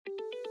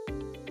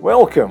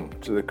Welcome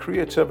to the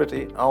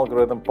Creativity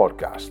Algorithm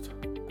Podcast,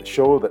 the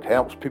show that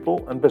helps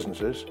people and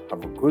businesses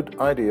have good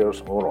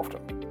ideas more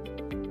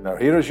often. Now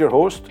here is your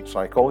host,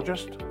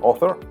 psychologist,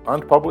 author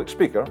and public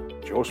speaker,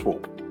 Joe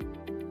Swope.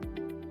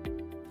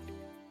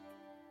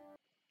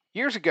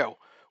 Years ago,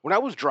 when I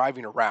was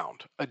driving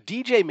around, a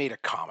DJ made a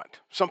comment,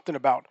 something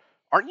about,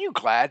 "Aren't you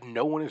glad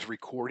no one is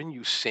recording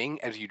you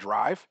sing as you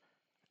drive?"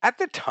 At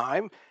the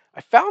time,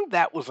 I found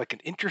that was like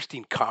an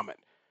interesting comment.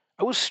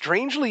 I was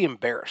strangely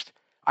embarrassed.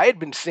 I had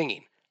been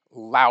singing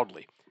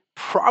loudly,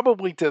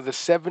 probably to the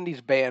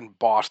 70s band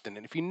Boston.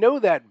 And if you know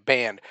that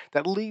band,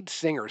 that lead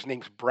singer, his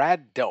name's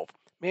Brad Delp.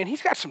 Man,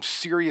 he's got some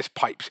serious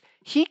pipes.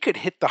 He could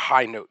hit the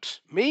high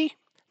notes. Me?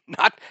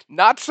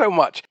 Not so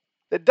much.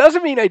 That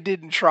doesn't mean I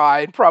didn't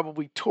try and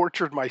probably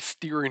tortured my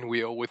steering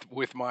wheel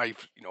with my,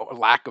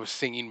 lack of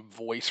singing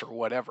voice or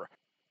whatever.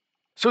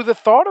 So the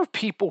thought of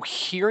people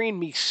hearing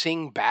me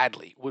sing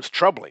badly was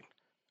troubling.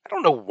 I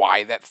don't know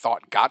why that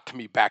thought got to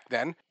me back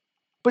then,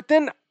 but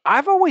then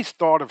I've always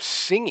thought of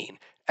singing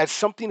as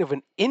something of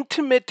an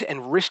intimate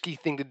and risky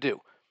thing to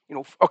do.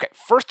 Okay,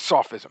 first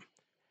sophism.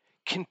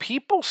 Can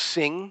people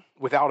sing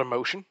without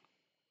emotion?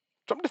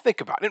 Something to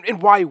think about.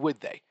 And why would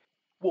they?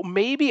 Well,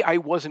 maybe I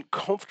wasn't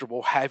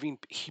comfortable having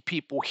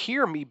people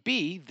hear me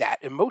be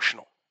that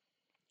emotional.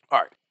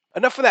 All right,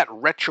 enough of that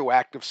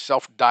retroactive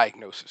self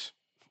diagnosis.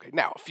 Okay,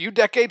 now, a few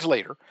decades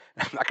later,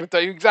 I'm not going to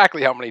tell you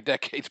exactly how many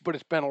decades, but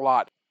it's been a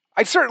lot.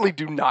 I certainly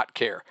do not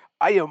care.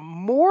 I am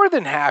more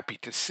than happy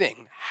to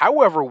sing,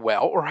 however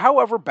well or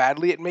however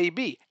badly it may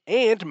be.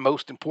 And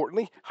most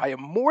importantly, I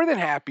am more than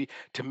happy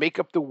to make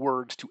up the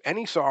words to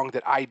any song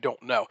that I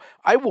don't know.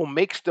 I will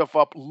make stuff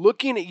up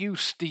looking at you,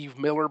 Steve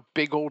Miller,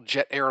 big old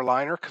jet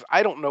airliner, because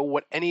I don't know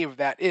what any of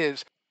that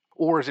is.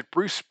 Or is it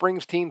Bruce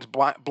Springsteen's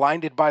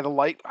Blinded by the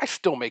Light? I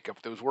still make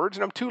up those words,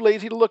 and I'm too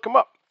lazy to look them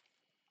up.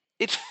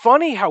 It's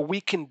funny how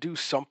we can do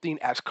something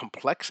as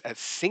complex as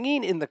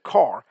singing in the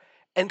car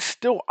and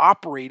still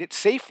operate it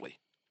safely.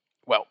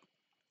 Well,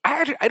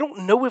 I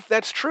don't know if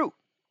that's true.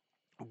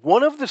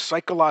 One of the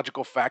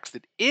psychological facts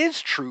that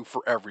is true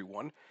for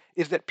everyone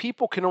is that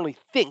people can only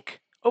think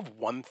of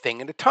one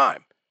thing at a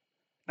time.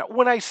 Now,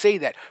 when I say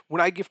that,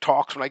 when I give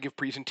talks, when I give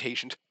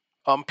presentations,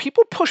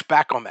 people push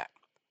back on that.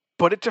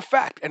 But it's a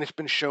fact, and it's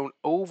been shown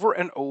over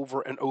and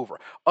over and over.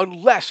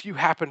 Unless you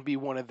happen to be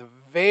one of the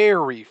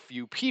very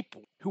few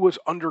people who has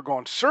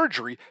undergone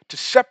surgery to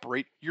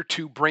separate your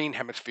two brain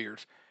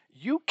hemispheres,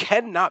 you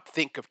cannot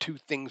think of two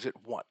things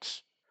at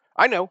once.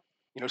 I know,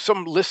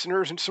 some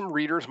listeners and some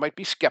readers might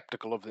be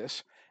skeptical of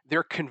this.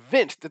 They're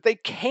convinced that they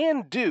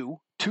can do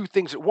two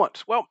things at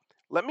once. Well,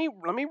 let me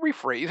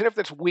rephrase, and if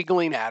that's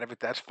wiggling out of it,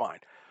 that's fine.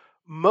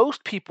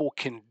 Most people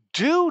can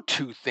do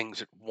two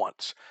things at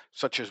once,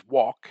 such as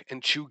walk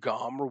and chew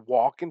gum, or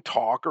walk and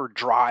talk, or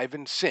drive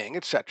and sing,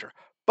 etc.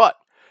 But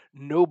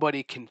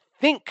nobody can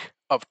think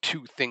of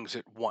two things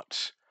at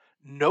once.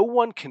 No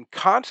one can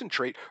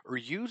concentrate or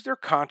use their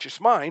conscious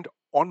mind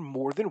on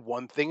more than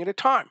one thing at a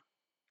time.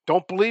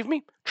 Don't believe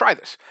me? Try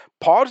this.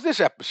 Pause this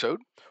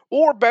episode,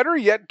 or better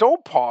yet,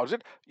 don't pause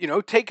it.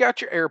 Take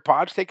out your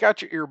AirPods, take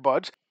out your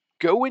earbuds,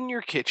 go in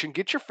your kitchen,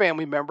 get your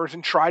family members,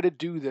 and try to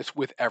do this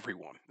with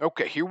everyone.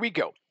 Okay, here we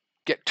go.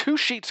 Get 2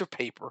 sheets of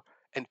paper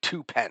and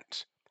 2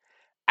 pens.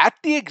 At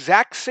the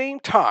exact same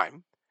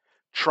time,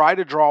 try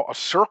to draw a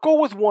circle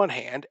with one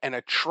hand and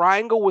a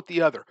triangle with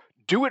the other.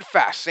 Do it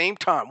fast, same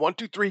time. 1,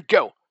 2, 3,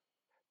 go.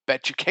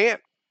 Bet you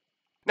can't.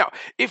 Now,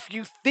 if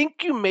you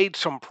think you made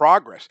some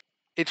progress,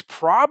 it's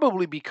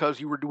probably because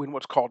you were doing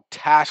what's called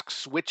task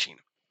switching,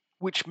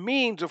 which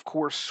means, of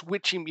course,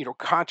 switching,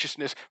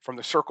 consciousness from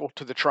the circle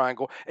to the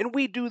triangle. And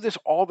we do this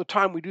all the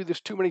time. We do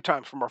this too many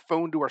times, from our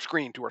phone to our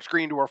screen, to our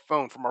screen to our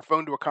phone, from our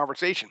phone to a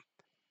conversation.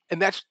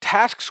 And that's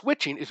task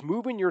switching, is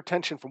moving your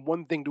attention from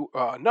one thing to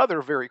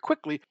another very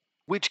quickly,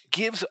 which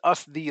gives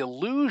us the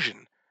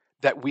illusion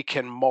that we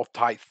can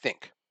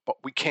multi-think, but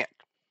we can't.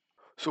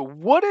 So,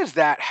 what does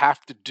that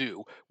have to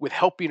do with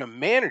helping a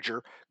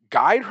manager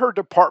guide her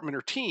department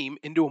or team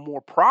into a more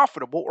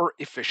profitable or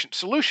efficient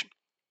solution?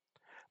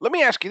 Let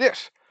me ask you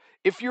this.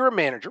 If you're a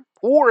manager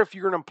or if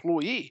you're an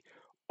employee,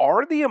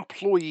 are the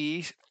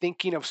employees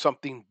thinking of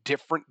something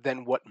different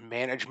than what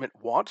management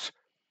wants?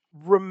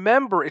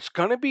 Remember, it's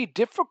going to be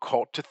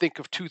difficult to think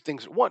of two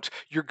things at once.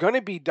 You're going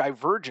to be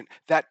divergent.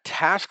 That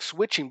task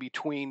switching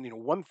between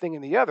one thing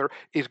and the other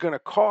is going to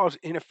cause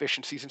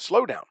inefficiencies and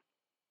slowdown.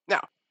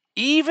 Now,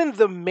 even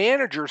the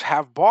managers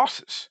have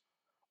bosses.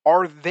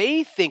 Are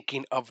they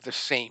thinking of the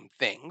same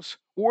things,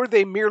 or are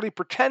they merely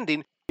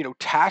pretending,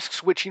 task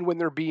switching when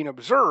they're being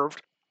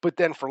observed, but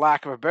then, for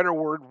lack of a better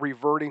word,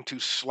 reverting to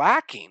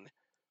slacking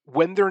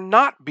when they're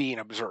not being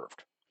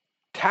observed?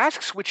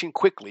 Task switching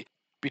quickly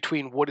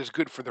between what is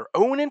good for their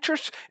own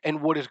interests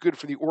and what is good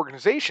for the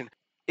organization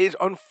is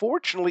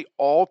unfortunately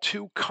all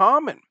too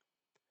common.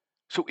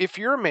 So if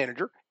you're a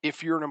manager,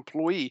 if you're an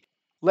employee,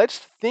 let's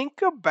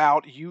think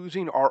about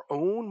using our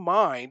own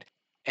mind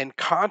and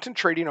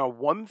concentrating on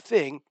one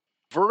thing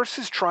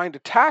versus trying to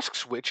task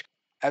switch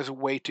as a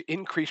way to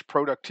increase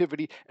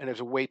productivity and as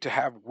a way to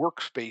have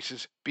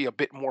workspaces be a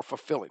bit more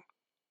fulfilling.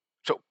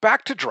 So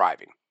back to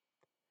driving.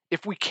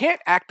 If we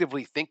can't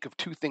actively think of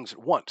two things at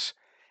once,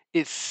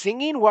 is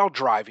singing while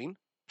driving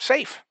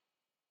safe?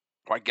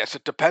 Well, I guess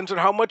it depends on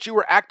how much you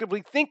are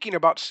actively thinking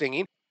about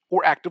singing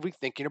or actively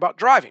thinking about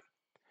driving.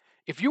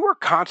 If you are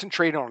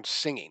concentrating on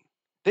singing,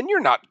 then you're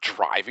not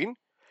driving.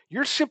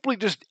 You're simply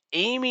just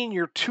aiming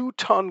your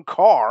 2-ton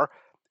car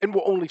and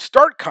will only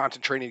start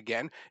concentrating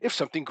again if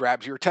something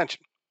grabs your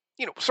attention.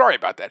 Sorry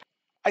about that.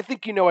 I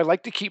think I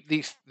like to keep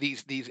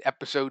these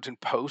episodes and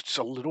posts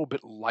a little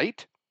bit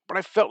light, but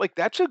I felt like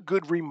that's a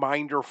good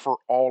reminder for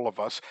all of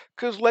us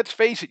cuz let's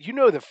face it, you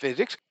know the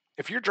physics.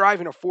 If you're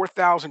driving a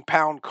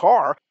 4,000-pound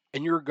car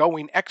and you're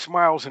going X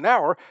miles an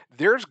hour,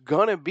 there's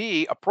going to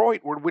be a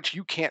point where which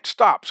you can't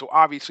stop. So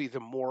obviously, the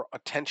more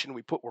attention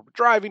we put where we're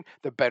driving,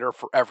 the better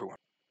for everyone.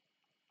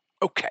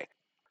 Okay,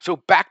 so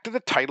back to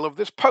the title of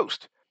this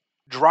post.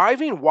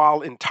 Driving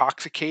while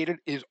intoxicated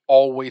is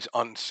always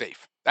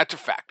unsafe. That's a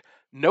fact.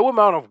 No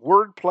amount of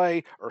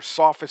wordplay or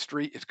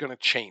sophistry is going to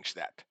change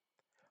that.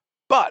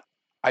 But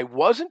I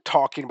wasn't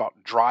talking about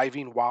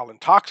driving while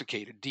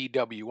intoxicated,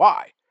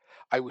 D.W.I.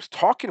 I was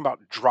talking about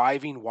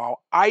driving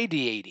while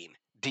ideating,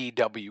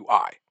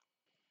 D.W.I.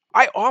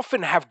 I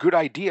often have good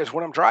ideas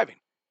when I'm driving.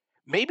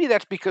 Maybe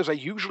that's because I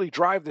usually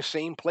drive the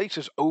same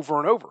places over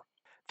and over.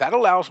 That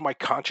allows my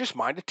conscious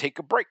mind to take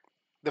a break.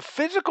 The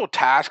physical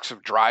tasks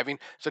of driving,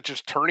 such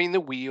as turning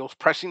the wheels,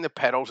 pressing the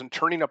pedals, and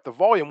turning up the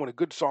volume when a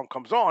good song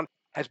comes on,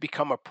 has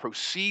become a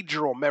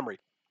procedural memory.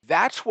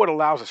 That's what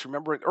allows us.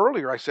 Remember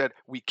earlier I said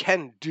we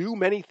can do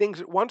many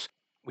things at once.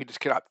 We just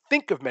cannot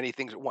think of many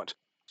things at once.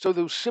 So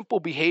those simple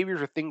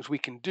behaviors are things we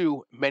can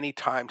do many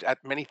times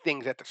at many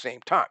things at the same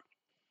time.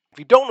 If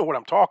you don't know what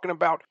I'm talking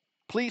about,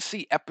 please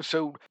see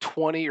episode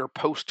 20 or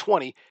post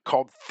 20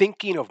 called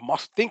Thinking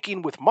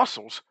with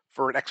Muscles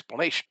for an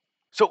explanation.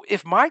 So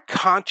if my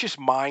conscious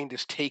mind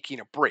is taking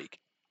a break,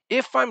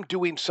 if I'm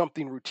doing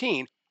something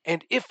routine,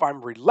 and if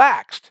I'm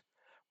relaxed,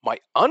 my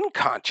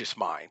unconscious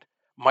mind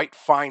might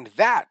find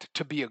that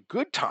to be a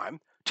good time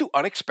to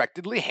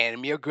unexpectedly hand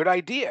me a good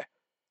idea.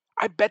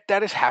 I bet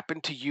that has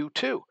happened to you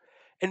too.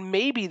 And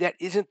maybe that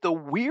isn't the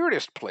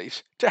weirdest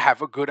place to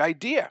have a good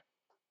idea.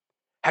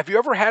 Have you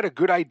ever had a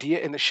good idea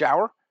in the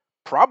shower?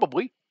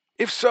 Probably.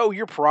 If so,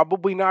 you're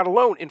probably not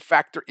alone. In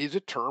fact, there is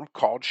a term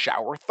called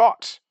shower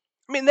thoughts.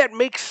 I mean, that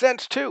makes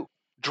sense too.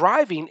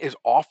 Driving is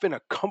often a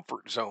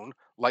comfort zone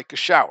like a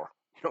shower.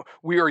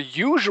 We are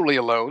usually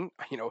alone,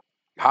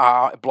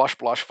 blush,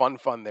 blush, fun,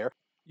 fun there.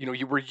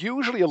 You were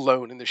usually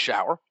alone in the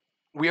shower.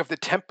 We have the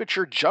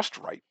temperature just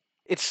right.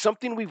 It's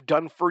something we've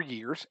done for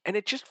years and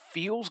it just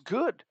feels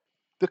good.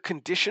 The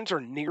conditions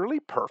are nearly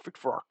perfect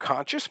for our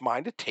conscious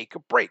mind to take a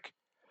break.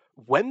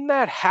 When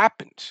that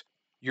happens,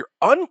 your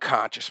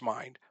unconscious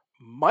mind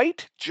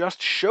might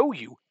just show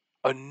you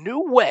a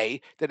new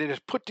way that it has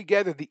put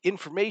together the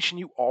information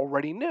you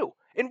already knew.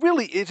 And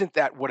really, isn't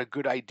that what a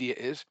good idea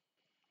is?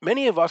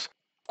 Many of us,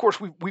 of course,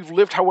 we've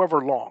lived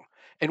however long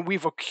and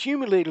we've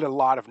accumulated a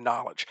lot of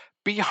knowledge.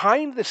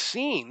 Behind the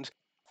scenes,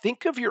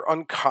 think of your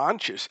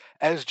unconscious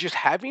as just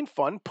having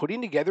fun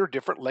putting together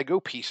different Lego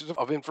pieces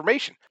of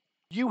information.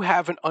 You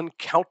have an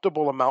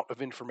uncountable amount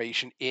of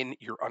information in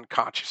your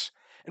unconscious.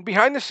 And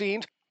behind the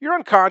scenes, your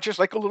unconscious,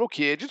 like a little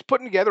kid, just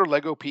putting together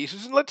Lego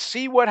pieces and let's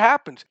see what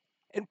happens.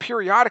 And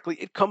periodically,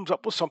 it comes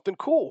up with something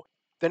cool.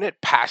 Then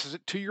it passes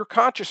it to your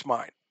conscious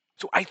mind.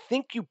 So I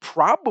think you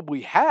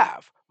probably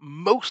have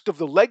most of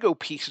the Lego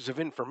pieces of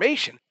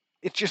information.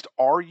 It's just,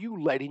 are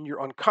you letting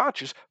your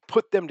unconscious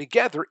put them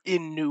together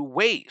in new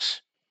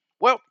ways?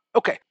 Well,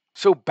 okay,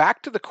 so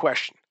back to the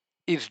question.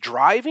 Is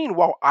driving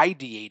while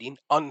ideating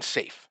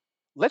unsafe?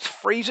 Let's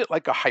phrase it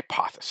like a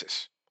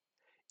hypothesis.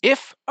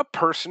 If a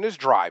person is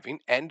driving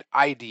and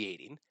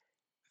ideating,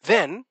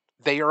 then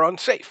they are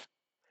unsafe.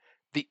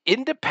 The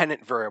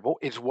independent variable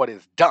is what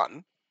is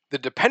done, the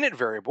dependent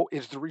variable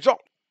is the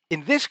result.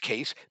 In this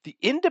case, the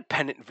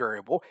independent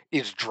variable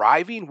is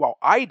driving while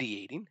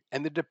ideating,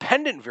 and the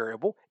dependent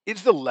variable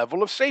is the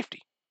level of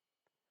safety.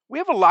 We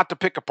have a lot to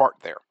pick apart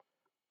there.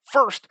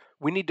 First,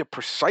 we need to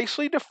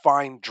precisely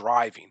define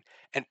driving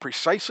and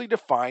precisely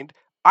define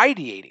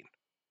ideating.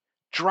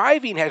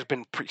 Driving has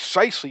been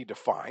precisely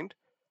defined.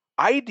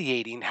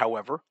 Ideating,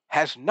 however,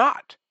 has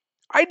not.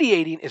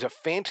 Ideating is a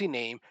fancy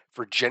name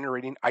for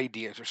generating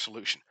ideas or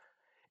solutions.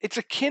 It's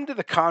akin to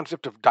the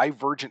concept of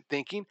divergent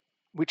thinking,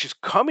 which is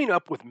coming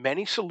up with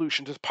many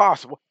solutions as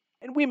possible.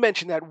 And we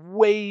mentioned that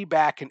way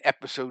back in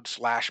episode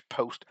slash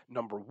post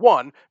number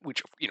 1,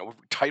 which,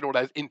 titled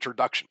as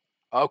introduction.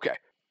 Okay.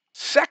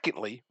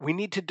 Secondly, we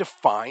need to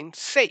define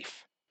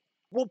safe.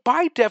 Well,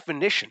 by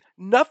definition,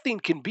 nothing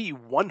can be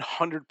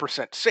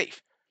 100%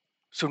 safe.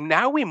 So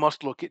now we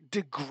must look at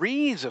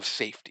degrees of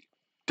safety.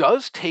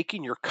 Does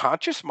taking your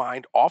conscious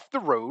mind off the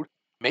road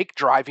make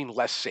driving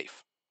less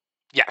safe?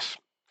 Yes,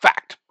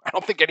 fact. I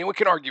don't think anyone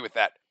can argue with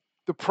that.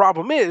 The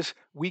problem is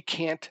we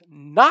can't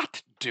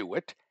not do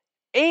it.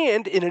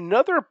 And in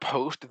another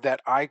post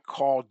that I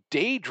call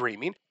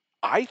daydreaming,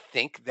 I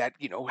think that,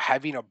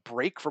 having a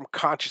break from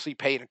consciously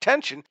paying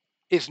attention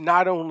is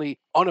not only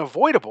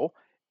unavoidable,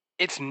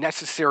 it's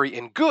necessary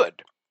and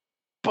good.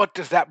 But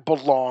does that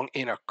belong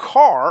in a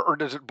car or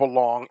does it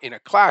belong in a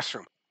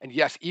classroom? And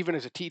yes, even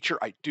as a teacher,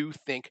 I do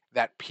think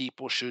that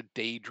people should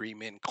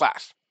daydream in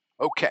class.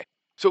 Okay.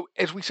 So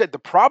as we said, the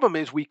problem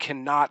is we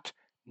cannot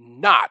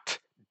not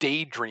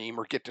daydream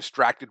or get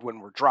distracted when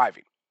we're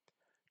driving.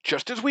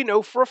 Just as we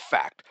know for a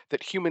fact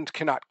that humans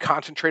cannot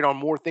concentrate on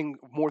more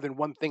than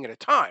one thing at a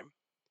time,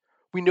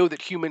 we know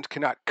that humans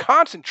cannot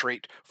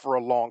concentrate for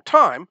a long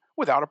time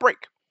without a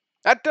break.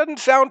 That doesn't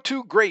sound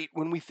too great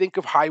when we think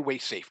of highway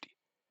safety.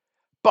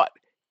 But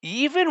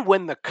even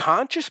when the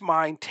conscious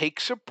mind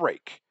takes a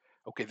break,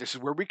 okay, this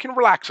is where we can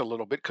relax a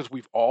little bit because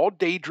we've all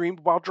daydreamed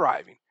while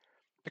driving.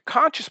 The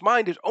conscious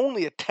mind is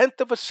only a tenth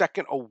of a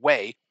second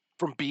away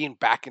from being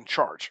back in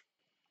charge.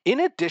 In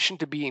addition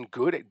to being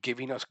good at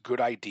giving us good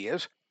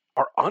ideas,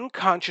 our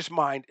unconscious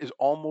mind is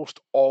almost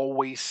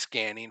always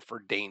scanning for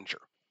danger.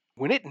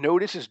 When it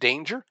notices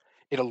danger,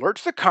 it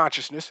alerts the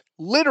consciousness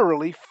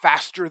literally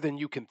faster than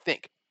you can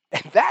think.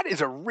 And that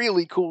is a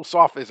really cool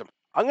sophism.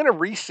 I'm going to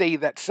re-say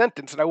that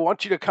sentence and I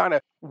want you to kind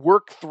of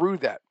work through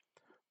that.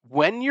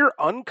 When your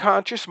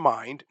unconscious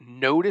mind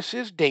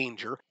notices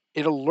danger,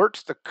 it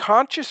alerts the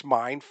conscious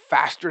mind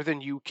faster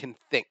than you can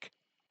think.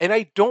 And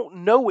I don't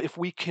know if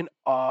we can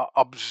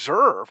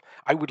observe.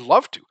 I would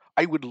love to.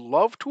 I would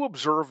love to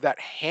observe that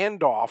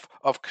handoff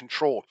of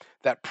control,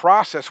 that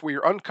process where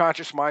your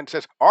unconscious mind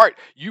says, all right,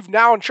 you've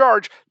now in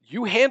charge.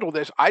 You handle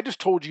this. I just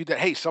told you that,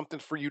 hey,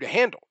 something's for you to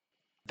handle.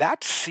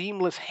 That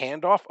seamless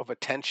handoff of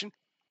attention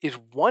is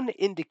one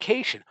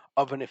indication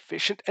of an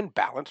efficient and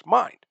balanced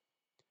mind.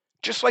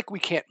 Just like we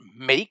can't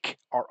make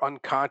our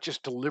unconscious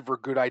deliver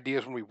good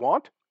ideas when we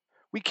want,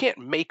 we can't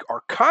make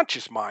our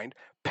conscious mind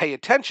pay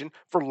attention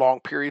for long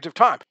periods of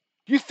time.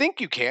 You think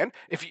you can.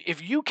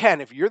 If you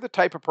can, if you're the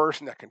type of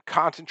person that can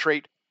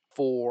concentrate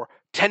for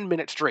 10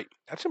 minutes straight,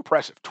 that's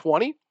impressive.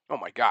 20? Oh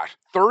my gosh.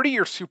 30,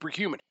 you're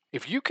superhuman.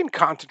 If you can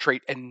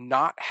concentrate and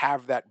not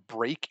have that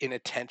break in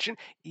attention,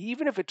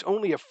 even if it's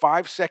only a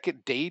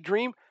 5-second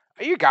daydream,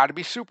 you got to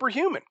be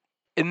superhuman.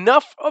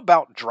 Enough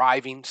about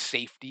driving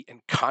safety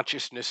and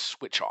consciousness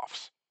switch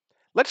offs.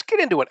 Let's get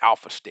into an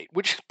alpha state,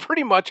 which is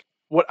pretty much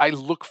what I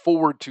look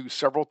forward to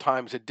several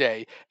times a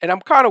day. And I'm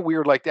kind of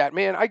weird like that,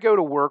 man. I go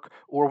to work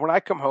or when I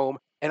come home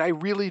and I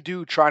really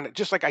do try to,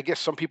 just like I guess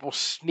some people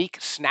sneak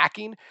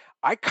snacking,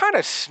 I kind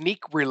of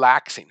sneak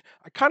relaxing.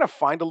 I kind of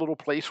find a little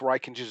place where I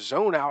can just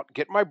zone out,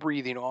 get my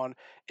breathing on,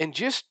 and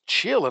just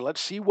chill and let's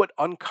see what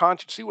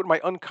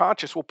my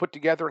unconscious will put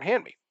together and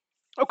hand me.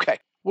 Okay,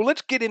 well,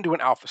 let's get into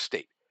an alpha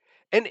state.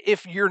 And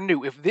if you're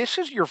new, if this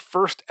is your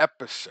first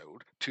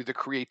episode to the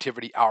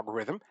creativity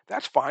algorithm,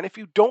 that's fine. If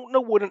you don't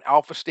know what an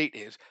alpha state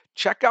is,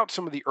 check out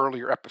some of the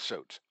earlier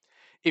episodes.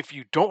 If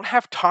you don't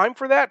have time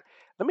for that,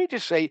 let me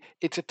just say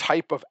it's a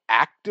type of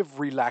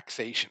active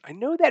relaxation. I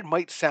know that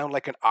might sound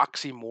like an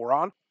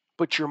oxymoron,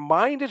 but your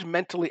mind is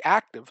mentally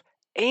active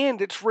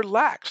and it's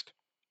relaxed.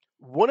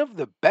 One of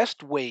the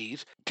best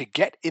ways to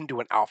get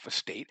into an alpha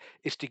state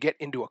is to get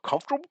into a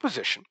comfortable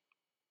position,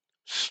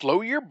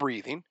 slow your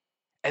breathing,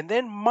 and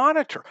then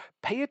monitor.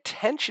 Pay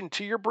attention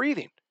to your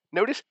breathing.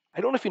 Notice,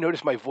 I don't know if you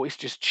noticed my voice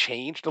just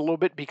changed a little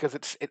bit because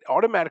it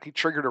automatically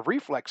triggered a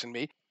reflex in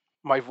me.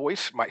 My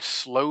voice might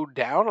slowed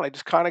down and I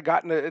just kind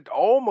of it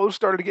almost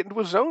started to get into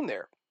a zone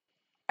there.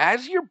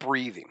 As you're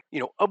breathing,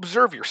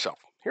 observe yourself.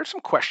 Here's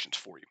some questions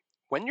for you.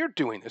 When you're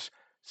doing this,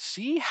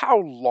 see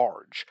how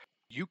large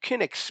you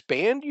can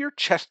expand your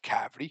chest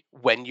cavity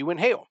when you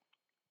inhale.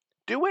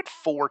 Do it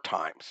 4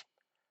 times.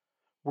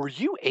 Were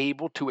you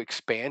able to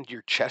expand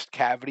your chest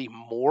cavity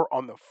more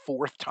on the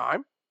fourth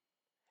time?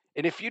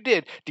 And if you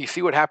did, do you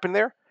see what happened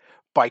there?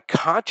 By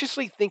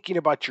consciously thinking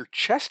about your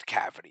chest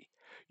cavity,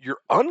 your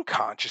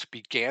unconscious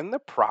began the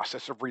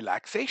process of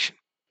relaxation.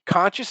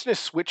 Consciousness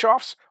switch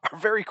offs are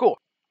very cool.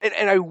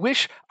 And I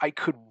wish I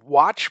could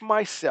watch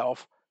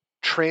myself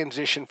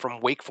transition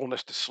from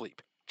wakefulness to sleep.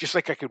 Just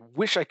like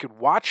wish I could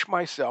watch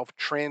myself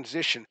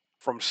transition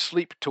from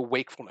sleep to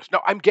wakefulness.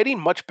 No, I'm getting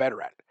much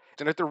better at it.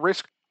 And at the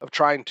risk of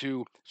trying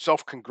to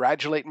self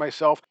congratulate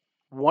myself,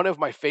 one of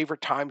my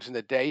favorite times in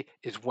the day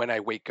is when I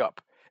wake up,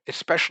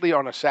 especially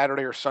on a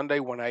Saturday or Sunday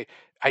when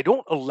I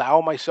don't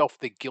allow myself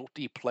the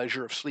guilty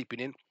pleasure of sleeping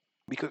in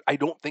because I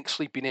don't think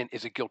sleeping in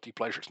is a guilty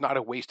pleasure. It's not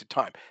a waste of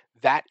time.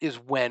 That is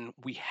when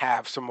we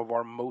have some of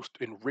our most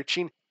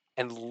enriching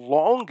and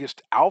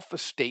longest alpha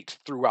states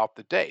throughout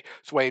the day.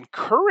 So I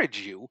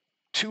encourage you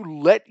to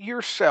let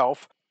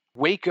yourself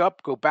wake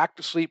up, go back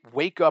to sleep,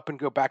 wake up and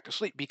go back to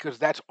sleep because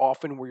that's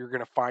often where you're going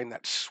to find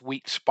that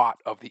sweet spot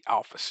of the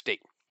alpha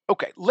state.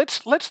 Okay, let's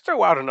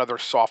throw out another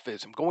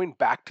sophism going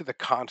back to the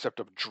concept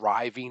of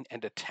driving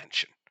and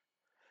attention.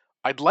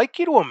 I'd like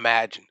you to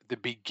imagine the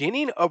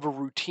beginning of a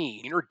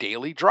routine or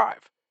daily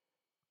drive.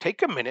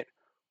 Take a minute,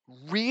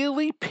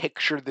 really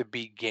picture the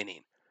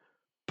beginning.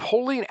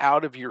 Pulling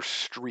out of your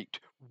street.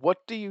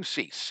 What do you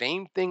see?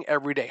 Same thing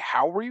every day.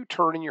 How are you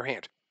turning your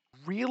hands?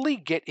 Really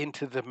get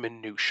into the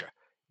minutia.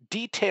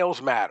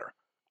 Details matter.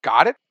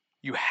 Got it?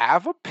 You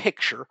have a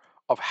picture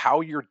of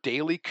how your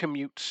daily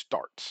commute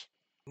starts.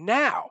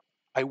 Now,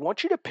 I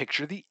want you to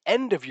picture the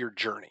end of your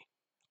journey.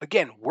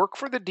 Again, work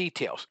for the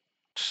details.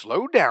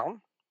 Slow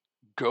down,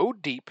 go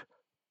deep,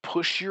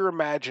 push your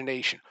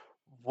imagination.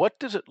 What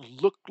does it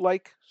look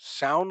like,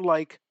 sound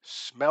like,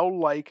 smell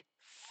like,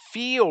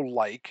 feel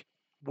like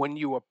when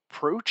you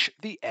approach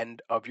the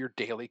end of your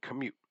daily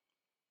commute?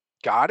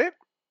 Got it?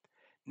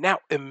 Now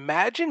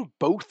imagine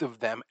both of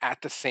them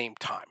at the same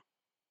time.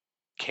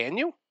 Can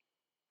you?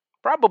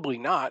 Probably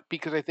not,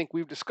 because I think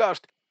we've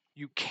discussed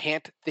you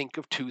can't think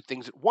of two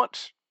things at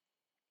once.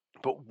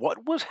 But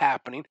what was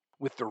happening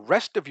with the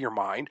rest of your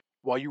mind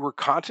while you were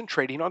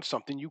concentrating on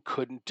something you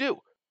couldn't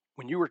do?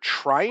 When you were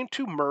trying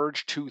to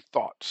merge two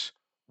thoughts,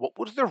 what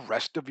was the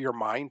rest of your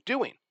mind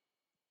doing?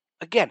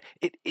 Again,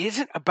 it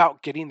isn't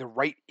about getting the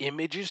right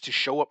images to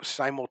show up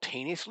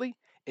simultaneously.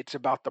 It's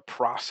about the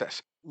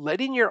process,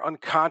 letting your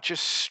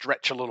unconscious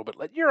stretch a little bit,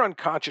 let your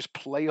unconscious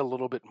play a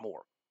little bit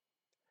more.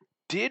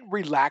 Did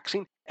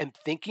relaxing and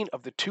thinking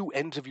of the two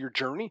ends of your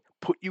journey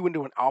put you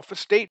into an alpha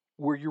state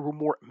where you were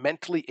more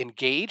mentally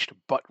engaged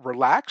but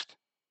relaxed?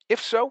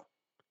 If so,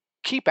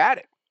 keep at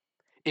it.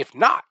 If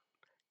not,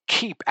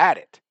 keep at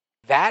it.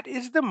 That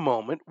is the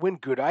moment when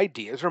good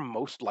ideas are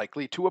most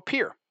likely to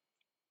appear.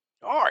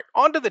 All right,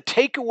 on to the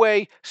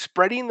takeaway,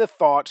 spreading the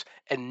thoughts,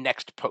 and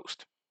next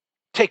post.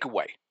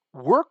 Takeaway.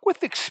 Work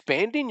with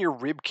expanding your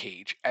rib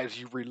cage as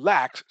you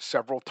relax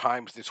several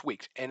times this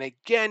week. And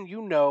again,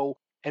 you know,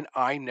 and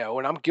I know,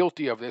 and I'm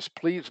guilty of this.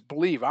 Please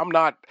believe I'm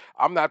not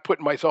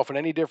putting myself in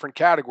any different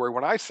category.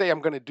 When I say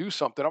I'm going to do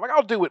something, I'm like,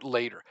 I'll do it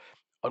later.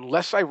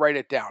 Unless I write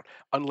it down,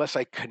 unless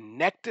I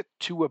connect it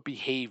to a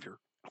behavior.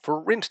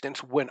 For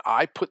instance, when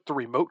I put the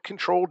remote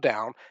control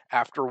down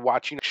after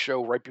watching a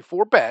show right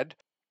before bed,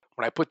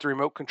 when I put the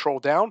remote control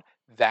down,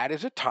 that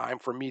is a time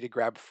for me to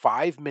grab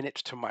 5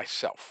 minutes to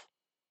myself.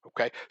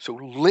 Okay, so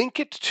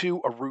link it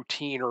to a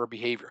routine or a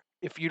behavior.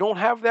 If you don't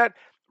have that,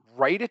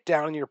 write it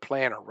down in your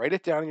planner, write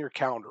it down in your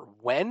calendar.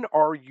 When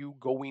are you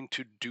going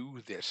to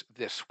do this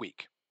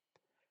week?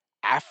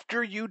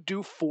 After you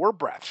do 4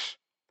 breaths,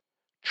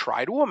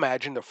 try to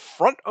imagine the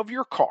front of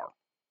your car.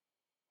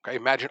 Okay,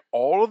 imagine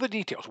all of the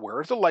details.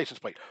 Where is the license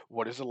plate?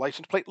 What does the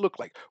license plate look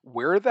like?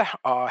 Where are the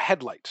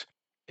headlights?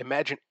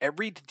 Imagine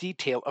every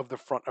detail of the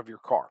front of your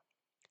car.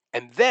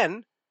 And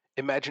then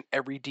imagine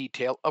every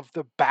detail of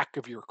the back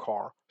of your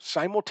car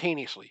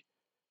simultaneously.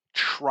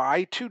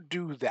 Try to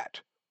do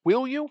that.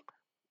 Will you?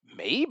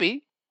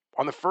 Maybe.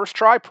 On the first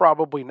try,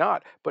 probably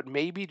not. But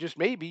maybe, just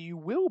maybe, you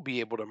will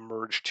be able to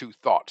merge two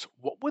thoughts.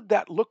 What would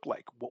that look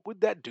like? What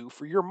would that do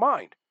for your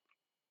mind?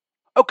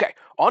 Okay,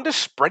 on to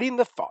spreading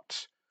the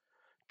thoughts.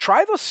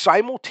 Try the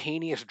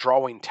simultaneous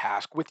drawing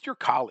task with your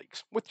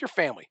colleagues, with your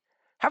family.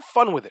 Have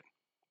fun with it.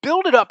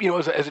 Build it up,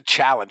 as a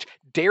challenge.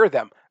 Dare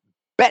them.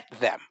 Bet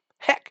them.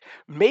 Heck,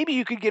 maybe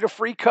you could get a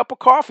free cup of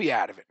coffee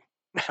out of it.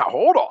 Now,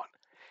 hold on.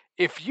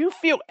 If you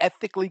feel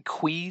ethically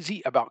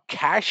queasy about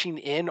cashing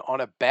in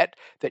on a bet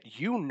that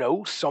you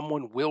know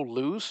someone will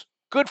lose,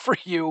 good for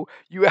you.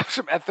 You have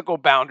some ethical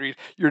boundaries.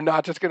 You're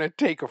not just going to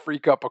take a free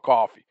cup of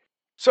coffee.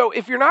 So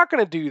if you're not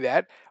going to do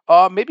that,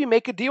 maybe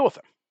make a deal with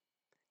them.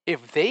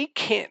 If they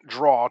can't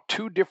draw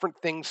two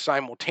different things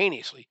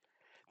simultaneously,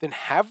 then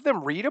have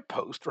them read a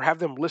post or have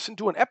them listen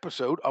to an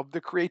episode of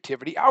the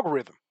Creativity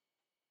Algorithm.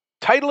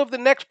 Title of the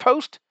next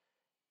post,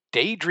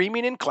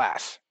 Daydreaming in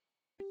Class.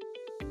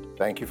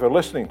 Thank you for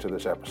listening to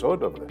this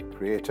episode of the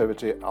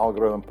Creativity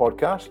Algorithm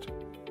Podcast.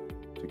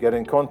 To get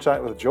in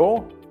contact with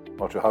Joe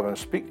or to have him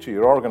speak to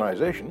your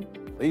organization,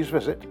 please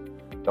visit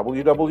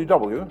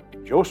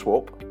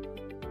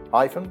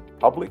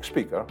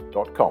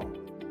www.joeswope-publicspeaker.com.